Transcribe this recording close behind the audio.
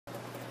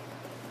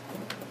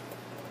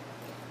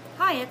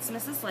Hi, it's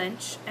Mrs.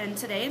 Lynch, and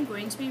today I'm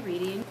going to be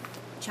reading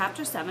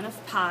Chapter 7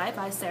 of Pi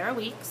by Sarah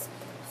Weeks.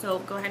 So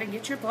go ahead and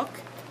get your book,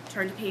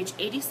 turn to page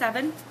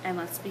 87, and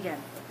let's begin.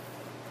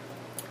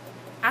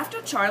 After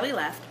Charlie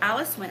left,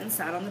 Alice went and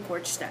sat on the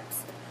porch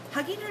steps.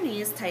 Hugging her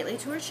knees tightly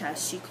to her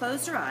chest, she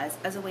closed her eyes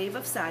as a wave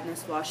of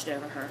sadness washed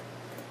over her.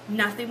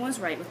 Nothing was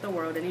right with the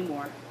world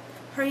anymore.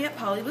 Her Aunt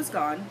Polly was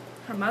gone,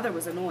 her mother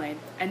was annoyed,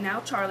 and now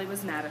Charlie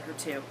was mad at her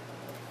too.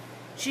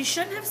 She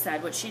shouldn't have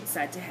said what she'd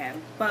said to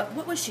him, but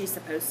what was she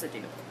supposed to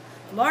do?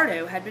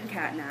 Lardo had been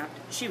catnapped,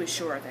 she was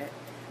sure of it,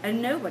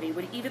 and nobody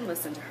would even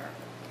listen to her.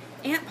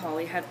 Aunt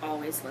Polly had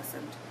always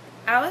listened.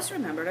 Alice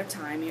remembered a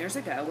time years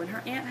ago when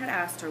her aunt had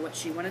asked her what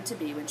she wanted to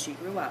be when she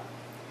grew up.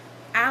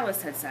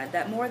 Alice had said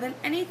that more than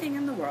anything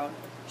in the world,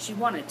 she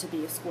wanted to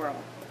be a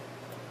squirrel.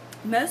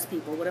 Most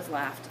people would have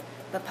laughed,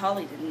 but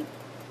Polly didn't.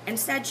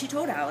 Instead, she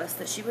told Alice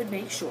that she would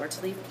make sure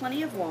to leave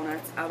plenty of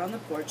walnuts out on the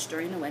porch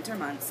during the winter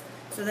months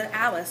so that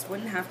Alice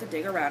wouldn't have to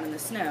dig around in the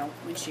snow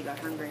when she got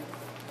hungry.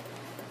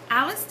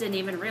 Alice didn't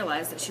even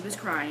realize that she was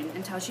crying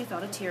until she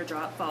felt a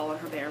teardrop fall on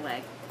her bare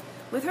leg.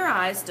 With her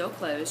eyes still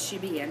closed, she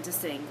began to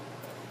sing.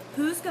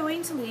 Who's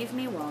going to leave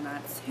me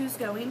walnuts? Who's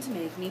going to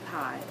make me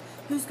pie?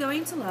 Who's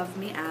going to love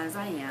me as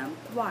I am?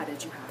 Why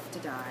did you have to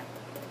die?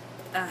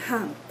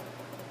 Ahem.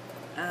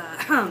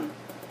 Ahem.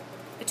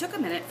 It took a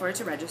minute for it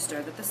to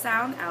register that the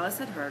sound Alice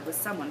had heard was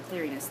someone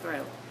clearing his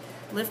throat.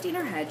 Lifting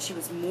her head, she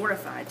was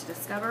mortified to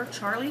discover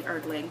Charlie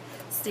Erdling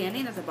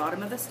standing at the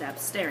bottom of the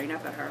steps, staring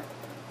up at her.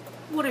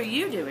 "What are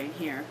you doing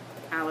here?"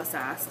 Alice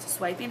asked,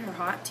 swiping her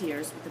hot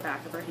tears with the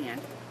back of her hand.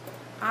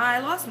 "I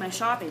lost my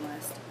shopping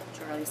list,"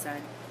 Charlie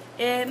said.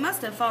 "It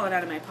must have fallen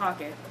out of my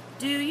pocket.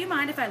 Do you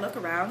mind if I look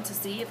around to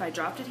see if I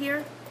dropped it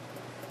here?"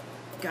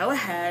 "Go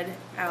ahead,"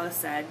 Alice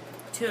said,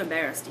 too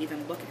embarrassed to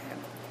even look at him.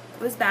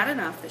 It was bad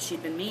enough that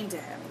she'd been mean to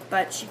him,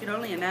 but she could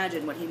only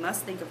imagine what he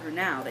must think of her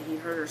now that he'd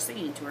heard her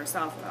singing to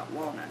herself about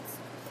walnuts.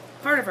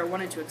 Part of her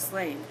wanted to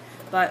explain,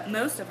 but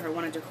most of her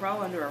wanted to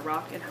crawl under a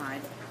rock and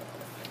hide.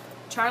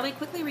 Charlie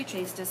quickly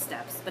retraced his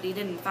steps, but he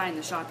didn't find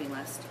the shopping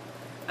list.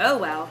 "Oh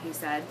well," he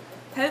said.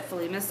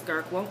 "Hopefully Miss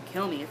Girk won't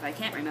kill me if I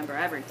can't remember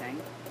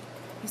everything."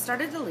 He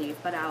started to leave,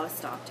 but Alice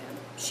stopped him.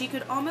 She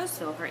could almost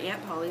feel her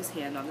Aunt Polly's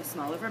hand on the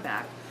small of her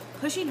back,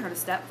 pushing her to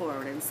step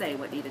forward and say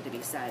what needed to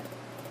be said.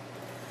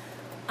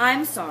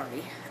 "I'm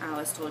sorry,"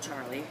 Alice told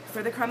Charlie,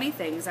 "for the crummy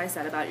things I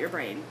said about your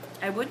brain.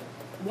 I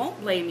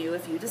won't blame you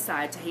if you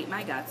decide to hate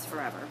my guts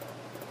forever."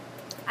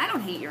 "I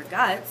don't hate your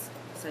guts,"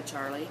 said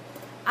Charlie.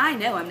 "I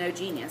know I'm no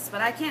genius,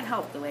 but I can't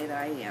help the way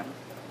that I am."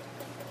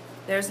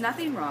 "There's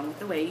nothing wrong with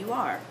the way you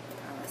are,"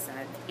 Alice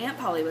said. "Aunt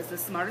Polly was the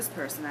smartest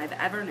person I've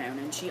ever known,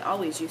 and she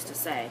always used to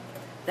say,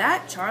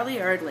 'That Charlie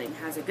Erdling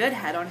has a good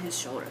head on his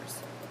shoulders.'"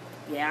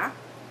 "Yeah?"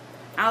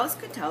 Alice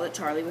could tell that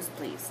Charlie was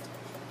pleased.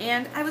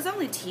 "And I was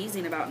only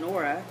teasing about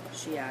Nora,"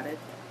 she added.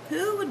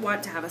 "Who would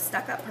want to have a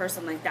stuck-up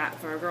person like that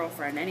for a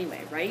girlfriend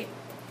anyway, right?"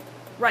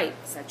 "Right,"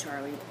 said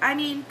Charlie. "I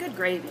mean, good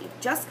gravy.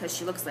 Just 'cause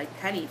she looks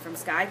like Penny from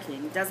Sky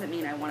King doesn't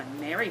mean I want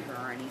to marry her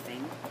or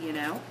anything, you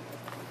know?"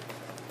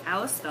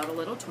 Alice felt a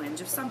little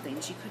twinge of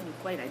something she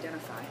couldn't quite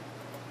identify.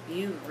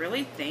 "You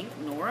really think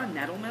Nora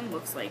Nettleman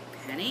looks like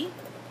Penny?"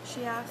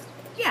 she asked.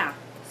 "Yeah,"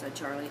 said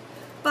Charlie.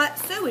 "But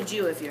so would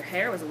you if your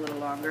hair was a little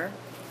longer."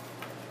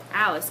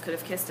 Alice could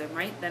have kissed him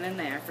right then and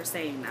there for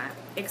saying that,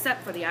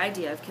 except for the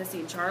idea of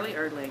kissing Charlie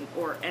Erdling,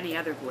 or any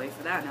other boy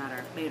for that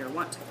matter, made her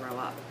want to throw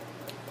up.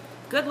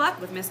 "Good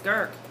luck with Miss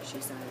Girk," she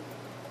said.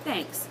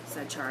 "Thanks,"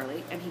 said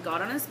Charlie, and he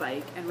got on his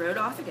bike and rode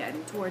off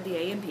again toward the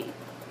A&P.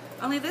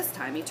 Only this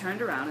time he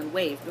turned around and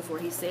waved before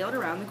he sailed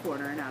around the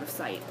corner and out of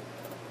sight.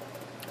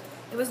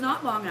 It was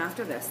not long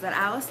after this that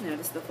Alice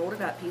noticed the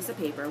folded-up piece of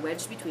paper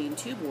wedged between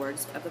two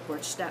boards of the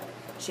porch step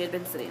she had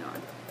been sitting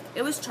on.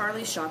 It was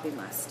Charlie's shopping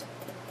list.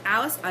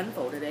 Alice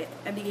unfolded it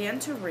and began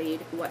to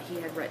read what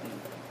he had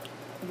written.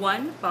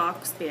 1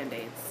 box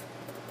Band-Aids.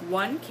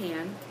 1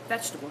 can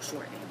vegetable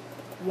shortening.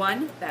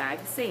 1 bag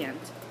sand.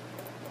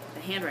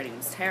 The handwriting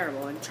was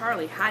terrible, and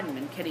Charlie hadn't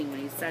been kidding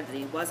when he said that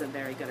he wasn't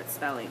very good at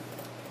spelling.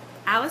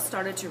 Alice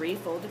started to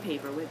refold the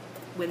paper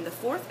when the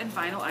fourth and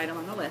final item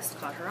on the list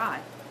caught her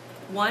eye.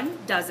 1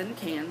 dozen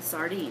canned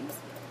sardines.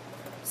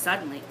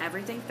 Suddenly,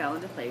 everything fell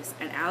into place,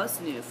 and Alice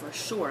knew for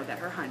sure that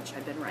her hunch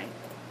had been right.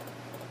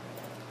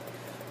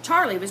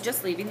 Charlie was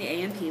just leaving the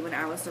A&P when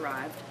Alice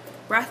arrived,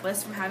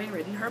 breathless from having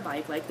ridden her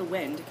bike like the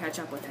wind to catch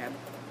up with him.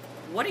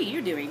 "What are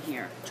you doing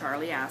here?"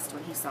 Charlie asked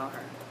when he saw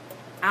her.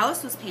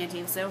 Alice was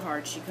panting so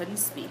hard she couldn't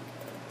speak,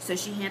 so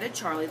she handed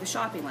Charlie the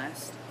shopping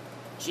list.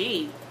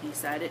 "Gee," he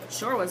said, "it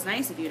sure was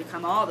nice of you to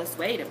come all this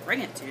way to bring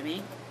it to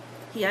me."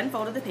 He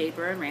unfolded the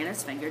paper and ran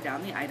his finger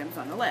down the items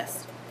on the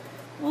list.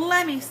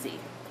 "Let me see.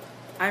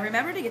 I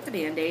remembered to get the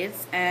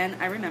Band-Aids,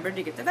 and I remembered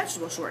to get the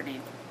vegetable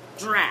shortening.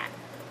 Drat!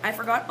 I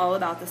forgot all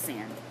about the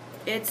sand.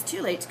 It's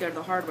too late to go to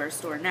the hardware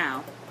store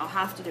now. I'll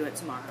have to do it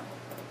tomorrow."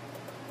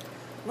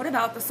 "What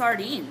about the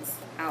sardines?"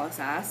 Alice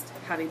asked,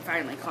 having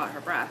finally caught her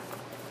breath.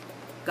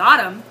 "Got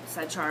 'em,"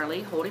 said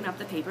Charlie, holding up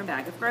the paper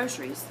bag of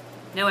groceries.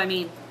 "No, I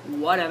mean,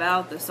 what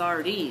about the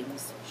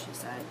sardines?" she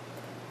said.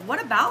 "What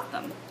about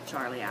them?"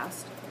 Charlie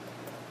asked.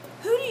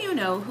 Who do you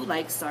know who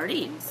likes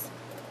sardines?"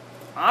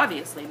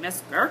 "Obviously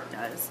Miss Girk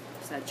does,"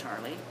 said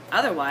Charlie.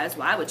 "Otherwise,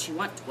 why would she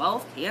want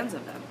 12 cans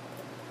of them?"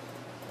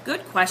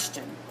 "Good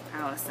question,"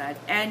 Alice said.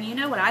 "And you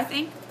know what I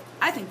think?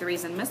 I think the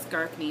reason Miss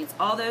Girk needs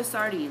all those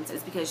sardines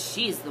is because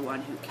she's the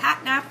one who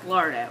catnapped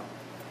Lardo."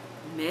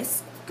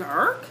 "Miss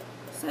Girk?"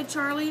 said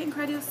Charlie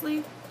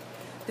incredulously.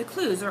 "The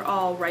clues are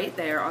all right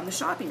there on the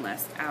shopping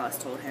list," Alice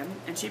told him,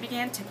 and she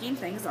began ticking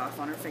things off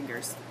on her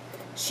fingers.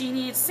 "She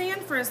needs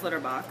sand for his litter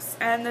box,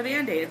 and the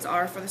Band-Aids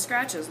are for the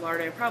scratches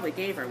Lardo probably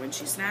gave her when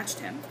she snatched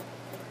him."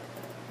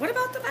 "What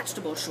about the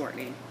vegetable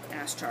shortening?"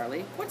 asked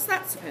Charlie. "What's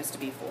that supposed to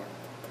be for?"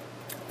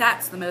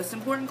 "That's the most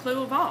important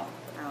clue of all,"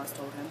 Alice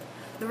told him.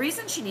 "The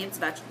reason she needs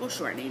vegetable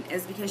shortening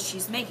is because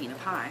she's making a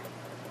pie."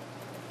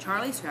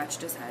 Charlie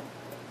scratched his head.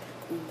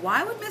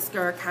 "Why would Miss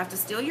Girk have to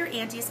steal your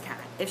auntie's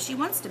cat if she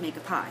wants to make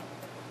a pie?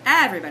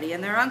 Everybody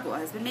and their uncle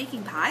has been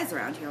making pies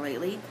around here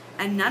lately,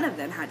 and none of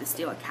them had to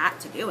steal a cat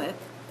to do it."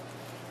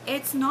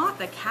 "It's not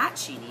the cat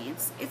she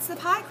needs, it's the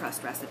pie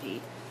crust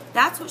recipe.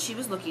 That's what she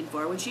was looking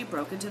for when she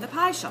broke into the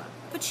pie shop,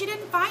 but she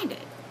didn't find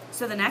it.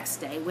 So the next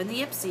day, when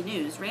the Ipsy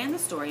News ran the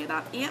story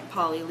about Aunt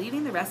Polly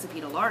leaving the recipe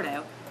to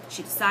Lardo,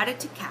 she decided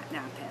to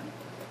catnap him."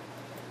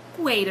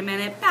 "Wait a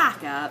minute,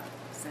 back up,"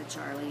 said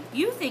Charlie.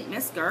 "You think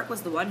Miss Girk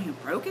was the one who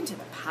broke into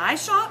the pie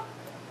shop?"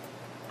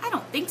 "I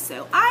don't think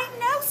so. I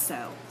know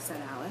so,"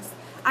 said Alice.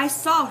 "I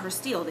saw her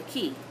steal the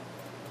key."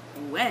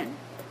 "When?"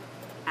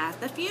 "At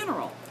the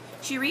funeral.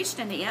 She reached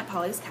into Aunt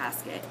Polly's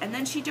casket, and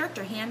then she jerked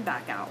her hand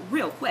back out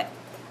real quick.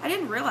 I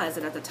didn't realize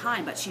it at the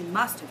time, but she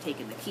must have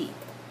taken the key."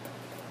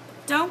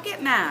 "Don't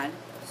get mad,"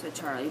 said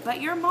Charlie,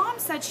 "but your mom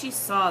said she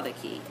saw the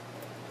key."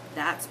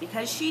 "That's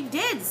because she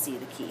did see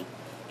the key.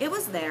 It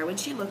was there when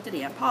she looked at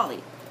Aunt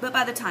Polly, but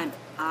by the time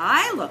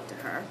I looked at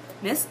her,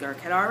 Miss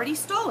Girk had already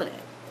stolen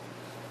it."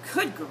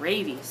 "Good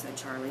gravy," said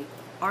Charlie.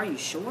 "Are you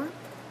sure?"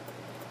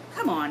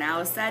 "Come on,"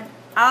 Alice said.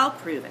 "I'll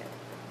prove it."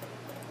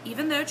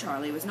 Even though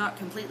Charlie was not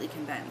completely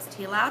convinced,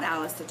 he allowed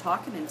Alice to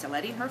talk him into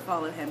letting her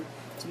follow him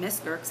to Miss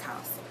Girk's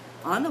house.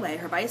 On the way,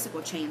 her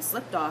bicycle chain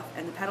slipped off,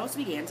 and the pedals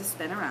began to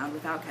spin around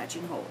without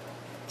catching hold.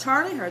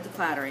 Charlie heard the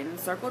clattering and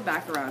circled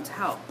back around to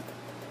help.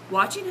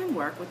 Watching him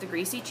work with the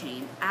greasy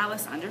chain,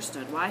 Alice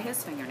understood why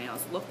his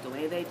fingernails looked the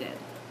way they did.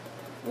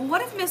 "Well,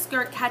 what if Miss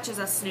Girk catches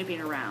us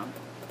snooping around?"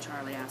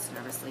 Charlie asked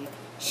nervously.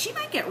 "She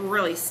might get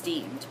really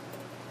steamed."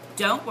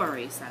 "Don't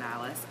worry," said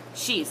Alice.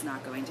 "She's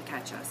not going to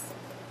catch us."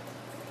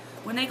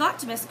 When they got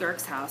to Miss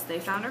Girk's house, they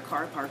found her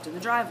car parked in the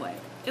driveway.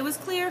 It was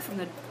clear from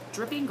the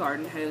dripping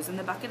garden hose and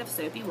the bucket of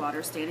soapy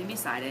water standing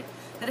beside it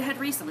that it had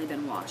recently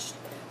been washed.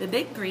 The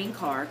big green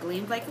car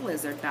gleamed like a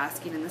lizard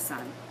basking in the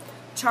sun.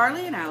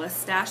 Charlie and Alice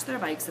stashed their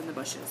bikes in the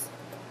bushes.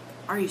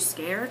 "Are you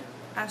scared?"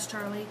 asked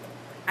Charlie.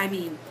 "I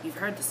mean, you've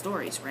heard the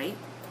stories, right?"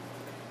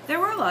 There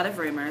were a lot of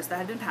rumors that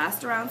had been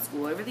passed around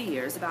school over the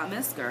years about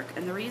Miss Girk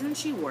and the reason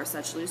she wore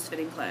such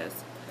loose-fitting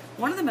clothes.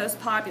 One of the most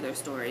popular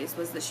stories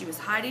was that she was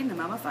hiding the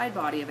mummified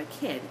body of a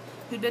kid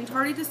who'd been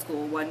tardy to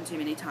school one too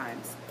many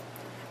times.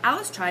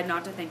 Alice tried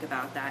not to think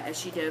about that as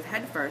she dove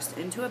headfirst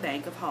into a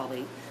bank of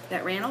holly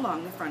that ran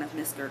along the front of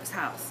Miss Girk's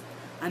house.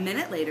 A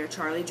minute later,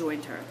 Charlie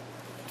joined her.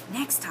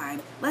 "Next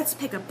time, let's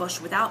pick a bush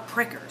without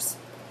prickers,"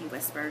 he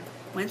whispered,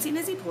 wincing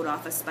as he pulled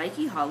off a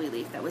spiky holly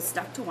leaf that was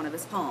stuck to one of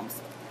his palms.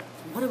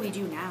 "What do we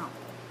do now?"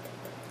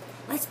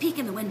 "Let's peek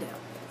in the window.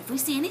 If we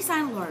see any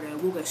sign of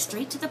Lardo, we'll go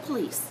straight to the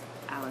police,"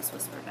 Alice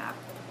whispered back.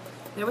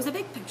 There was a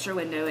big picture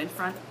window in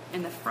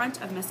the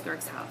front of Miss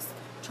Girk's house.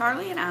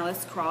 Charlie and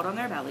Alice crawled on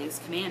their bellies,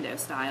 commando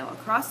style,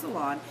 across the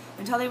lawn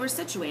until they were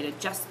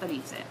situated just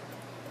beneath it.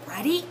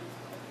 "Ready?"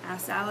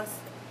 asked Alice.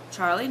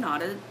 Charlie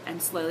nodded,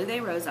 and slowly they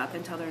rose up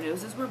until their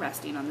noses were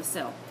resting on the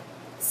sill.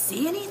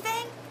 "See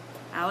anything?"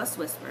 Alice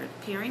whispered,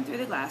 peering through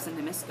the glass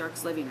into Miss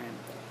Girk's living room.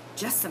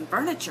 "Just some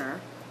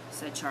furniture,"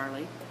 said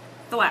Charlie.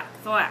 "Thwack,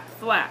 thwack,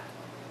 thwack."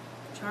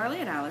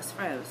 Charlie and Alice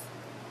froze.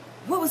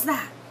 "What was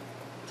that?"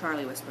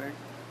 Charlie whispered.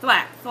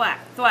 "Thwack, thwack,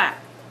 thwack."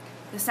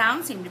 The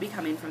sound seemed to be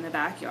coming from the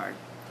backyard.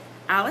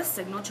 Alice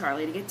signaled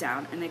Charlie to get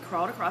down, and they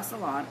crawled across the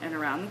lawn and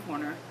around the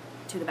corner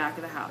to the back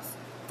of the house.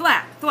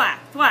 "Thwack, thwack,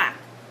 thwack."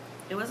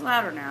 It was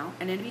louder now,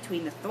 and in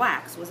between the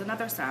thwacks was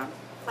another sound,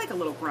 like a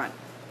little grunt.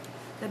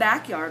 The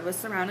backyard was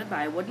surrounded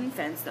by a wooden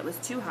fence that was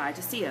too high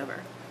to see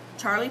over.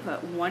 Charlie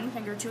put one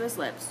finger to his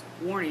lips,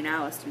 warning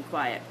Alice to be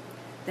quiet.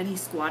 Then he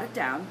squatted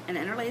down and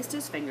interlaced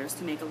his fingers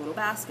to make a little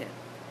basket.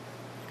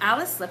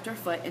 Alice slipped her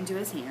foot into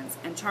his hands,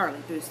 and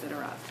Charlie boosted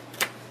her up.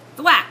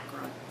 "Thwack,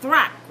 grunt,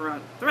 thwack,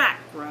 grunt, thwack,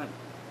 grunt."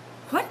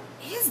 "What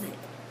is it?"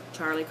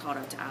 Charlie called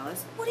up to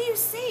Alice. "What do you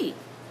see?"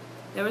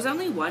 There was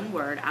only one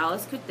word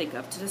Alice could think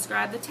of to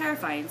describe the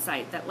terrifying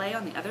sight that lay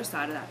on the other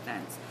side of that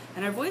fence,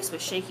 and her voice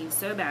was shaking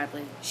so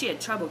badly she had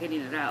trouble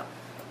getting it out.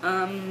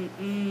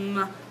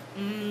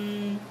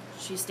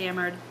 She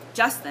stammered.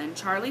 Just then,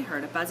 Charlie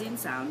heard a buzzing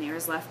sound near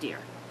his left ear.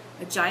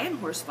 A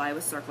giant horsefly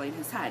was circling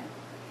his head.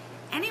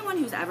 Anyone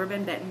who's ever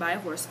been bitten by a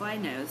horsefly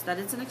knows that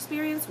it's an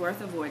experience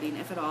worth avoiding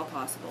if at all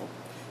possible.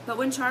 But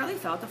when Charlie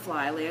felt the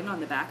fly land on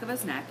the back of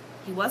his neck,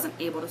 he wasn't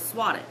able to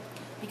swat it,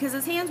 because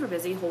his hands were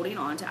busy holding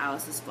on to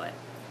Alice's foot.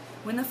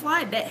 When the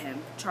fly bit him,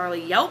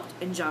 Charlie yelped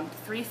and jumped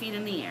 3 feet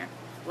in the air,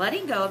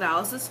 letting go of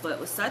Alice's foot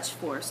with such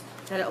force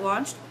that it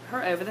launched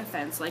her over the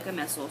fence like a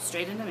missile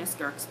straight into Miss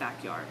Girk's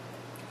backyard.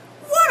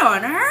 "What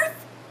on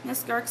earth?"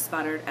 Miss Girk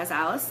sputtered as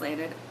Alice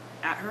landed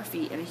at her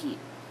feet in a heap.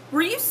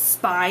 "Were you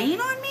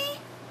spying on me?"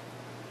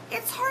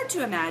 It's hard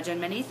to imagine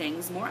many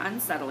things more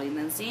unsettling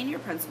than seeing your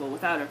principal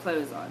without her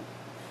clothes on.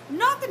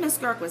 Not that Miss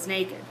Girk was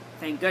naked,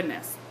 thank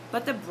goodness,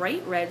 but the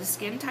bright red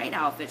skin-tight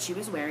outfit she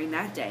was wearing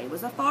that day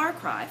was a far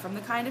cry from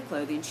the kind of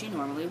clothing she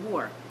normally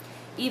wore.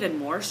 Even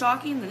more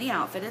shocking than the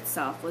outfit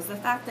itself was the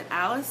fact that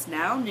Alice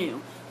now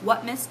knew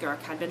what Miss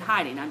Girk had been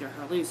hiding under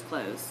her loose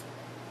clothes.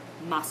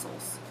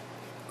 Muscles.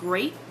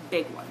 Great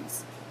big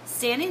ones.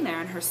 Standing there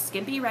in her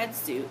skimpy red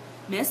suit,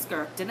 Miss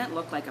Girk didn't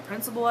look like a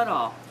principal at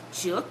all.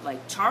 She looked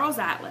like Charles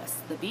Atlas,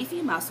 the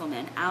beefy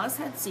muscleman Alice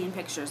had seen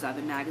pictures of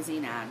in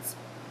magazine ads.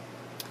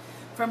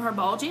 From her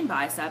bulging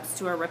biceps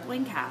to her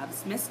rippling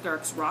calves, Miss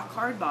Girk's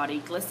rock-hard body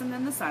glistened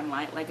in the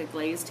sunlight like a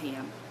glazed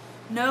ham.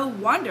 No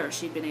wonder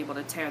she'd been able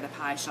to tear the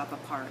pie shop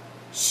apart.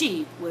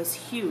 She was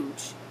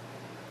huge.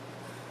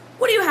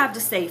 "What do you have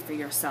to say for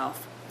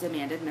yourself?"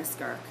 demanded Miss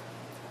Girk.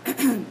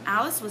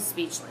 Alice was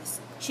speechless.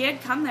 She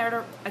had come there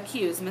to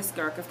accuse Miss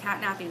Girk of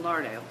catnapping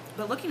Lardo,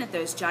 but looking at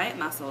those giant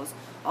muscles,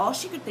 all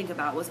she could think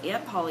about was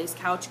Aunt Polly's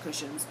couch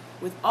cushions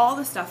with all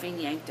the stuffing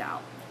yanked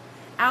out.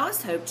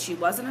 Alice hoped she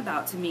wasn't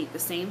about to meet the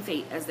same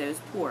fate as those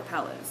poor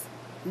pillows.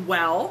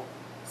 "Well,"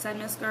 said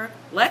Miss Girk,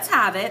 "let's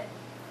have it."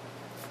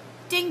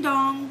 Ding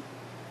dong!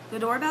 The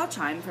doorbell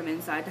chimed from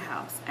inside the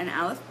house, and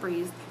Alice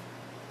breathed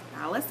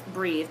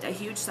a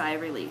huge sigh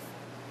of relief.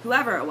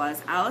 Whoever it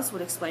was, Alice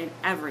would explain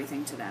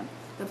everything to them.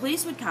 The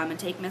police would come and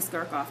take Miss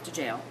Girk off to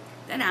jail.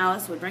 Then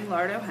Alice would bring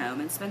Lardo home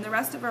and spend the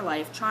rest of her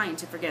life trying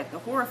to forget the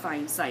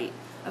horrifying sight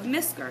of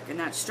Miss Girk in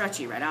that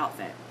stretchy red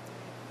outfit.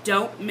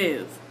 "Don't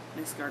move,"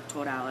 Miss Girk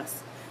told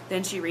Alice.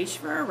 Then she reached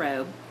for her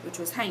robe, which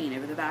was hanging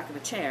over the back of a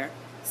chair,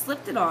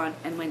 slipped it on,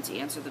 and went to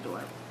answer the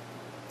door.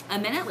 A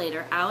minute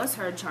later, Alice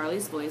heard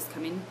Charlie's voice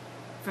coming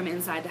from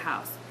inside the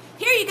house.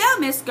 "Here you go,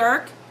 Miss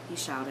Girk," he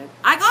shouted.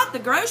 "I got the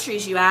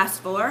groceries you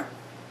asked for."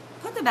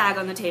 "Put the bag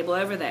on the table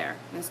over there,"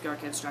 Miss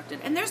Girk instructed.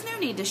 "And there's no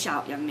need to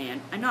shout, young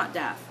man. I'm not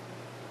deaf."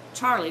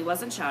 Charlie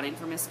wasn't shouting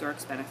for Miss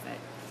Girk's benefit.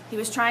 He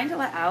was trying to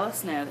let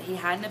Alice know that he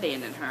hadn't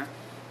abandoned her.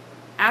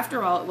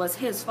 After all, it was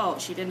his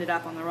fault she'd ended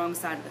up on the wrong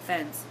side of the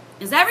fence.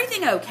 "Is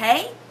everything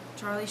okay?"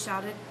 Charlie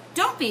shouted.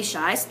 "Don't be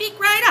shy. Speak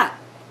right up."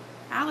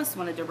 Alice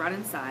wanted to run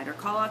inside or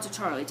call out to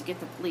Charlie to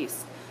get the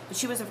police, but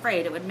she was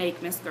afraid it would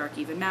make Miss Girk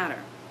even madder.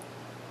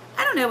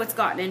 "I don't know what's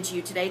gotten into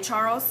you today,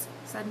 Charles,"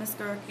 said Miss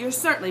Girk. "You're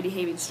certainly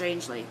behaving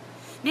strangely."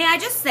 "May I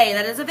just say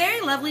that it's a very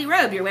lovely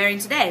robe you're wearing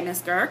today,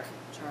 Miss Girk,"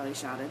 Charlie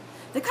shouted.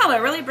 "The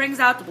color really brings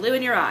out the blue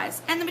in your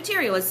eyes, and the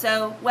material is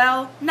so,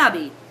 well,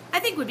 nubby. I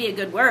think would be a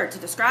good word to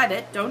describe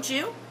it, don't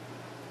you?"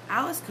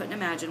 Alice couldn't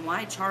imagine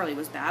why Charlie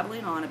was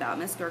babbling on about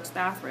Miss Girk's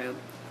bathrobe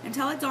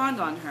until it dawned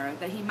on her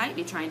that he might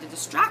be trying to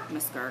distract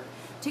Miss Girk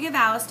to give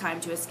Alice time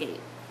to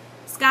escape.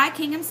 Sky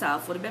King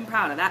himself would have been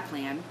proud of that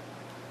plan.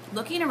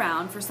 Looking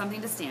around for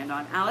something to stand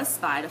on, Alice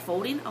spied a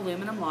folding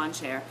aluminum lawn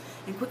chair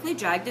and quickly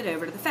dragged it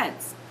over to the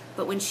fence.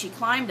 But when she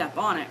climbed up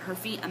on it, her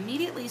feet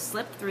immediately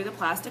slipped through the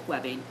plastic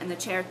webbing, and the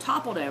chair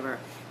toppled over,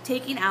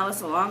 taking Alice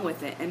along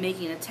with it and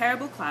making a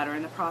terrible clatter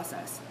in the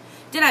process.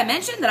 "Did I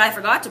mention that I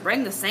forgot to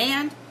bring the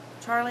sand?"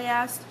 Charlie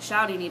asked,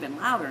 shouting even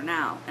louder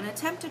now, an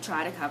attempt to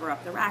try to cover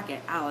up the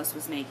racket Alice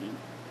was making.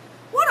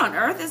 "What on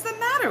earth is the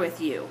matter with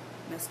you?"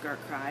 Miss Girk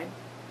cried.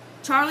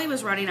 Charlie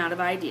was running out of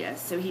ideas,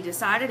 so he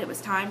decided it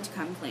was time to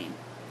come clean.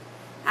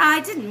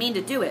 "I didn't mean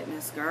to do it,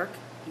 Miss Girk,"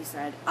 he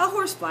said. "A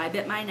horsefly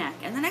bit my neck,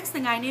 and the next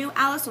thing I knew,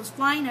 Alice was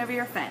flying over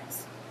your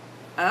fence."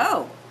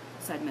 "Oh,"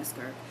 said Miss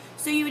Girk,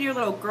 "so you and your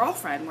little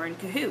girlfriend were in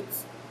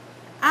cahoots."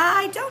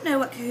 "I don't know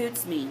what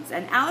cahoots means,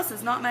 and Alice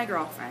is not my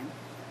girlfriend,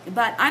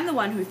 but I'm the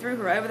one who threw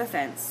her over the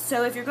fence,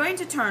 so if you're going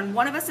to turn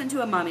one of us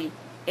into a mummy,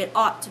 it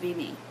ought to be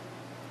me."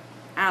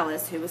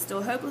 Alice, who was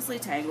still hopelessly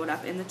tangled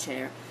up in the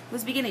chair,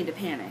 was beginning to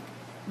panic.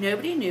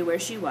 Nobody knew where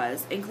she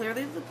was, and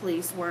clearly the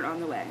police weren't on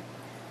the way.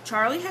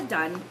 Charlie had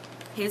done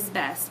his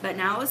best, but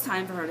now it was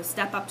time for her to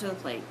step up to the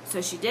plate,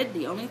 so she did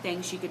the only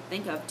thing she could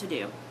think of to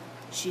do.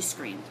 She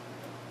screamed.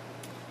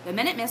 The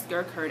minute Miss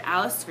Girk heard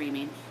Alice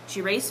screaming,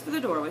 she raced for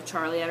the door with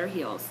Charlie at her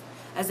heels.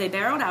 As they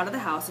barreled out of the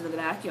house into the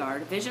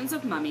backyard, visions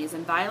of mummies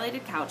and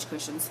violated couch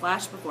cushions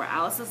flashed before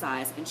Alice's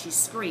eyes, and she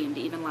screamed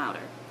even louder.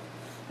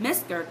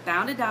 Miss Girk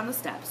bounded down the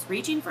steps,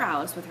 reaching for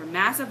Alice with her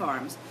massive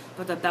arms,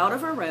 but the belt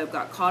of her robe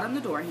got caught on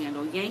the door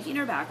handle, yanking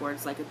her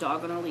backwards like a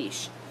dog on a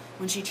leash.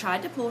 When she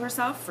tried to pull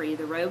herself free,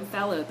 the robe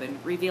fell open,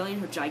 revealing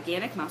her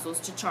gigantic muscles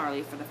to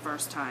Charlie for the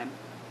first time.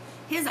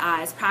 His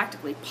eyes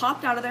practically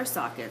popped out of their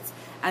sockets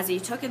as he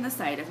took in the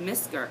sight of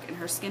Miss Girk in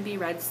her skimpy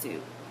red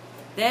suit.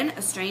 Then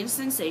a strange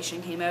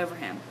sensation came over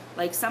him,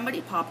 like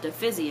somebody popped a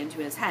fizzy into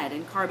his head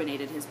and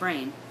carbonated his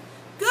brain.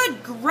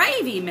 "Good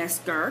gravy, Miss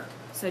Girk,"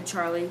 said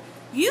Charlie.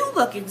 "You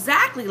look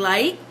exactly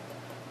like—"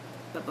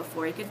 But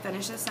before he could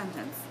finish his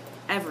sentence,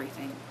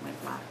 everything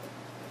went black.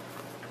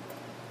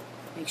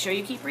 Make sure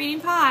you keep reading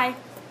Pie.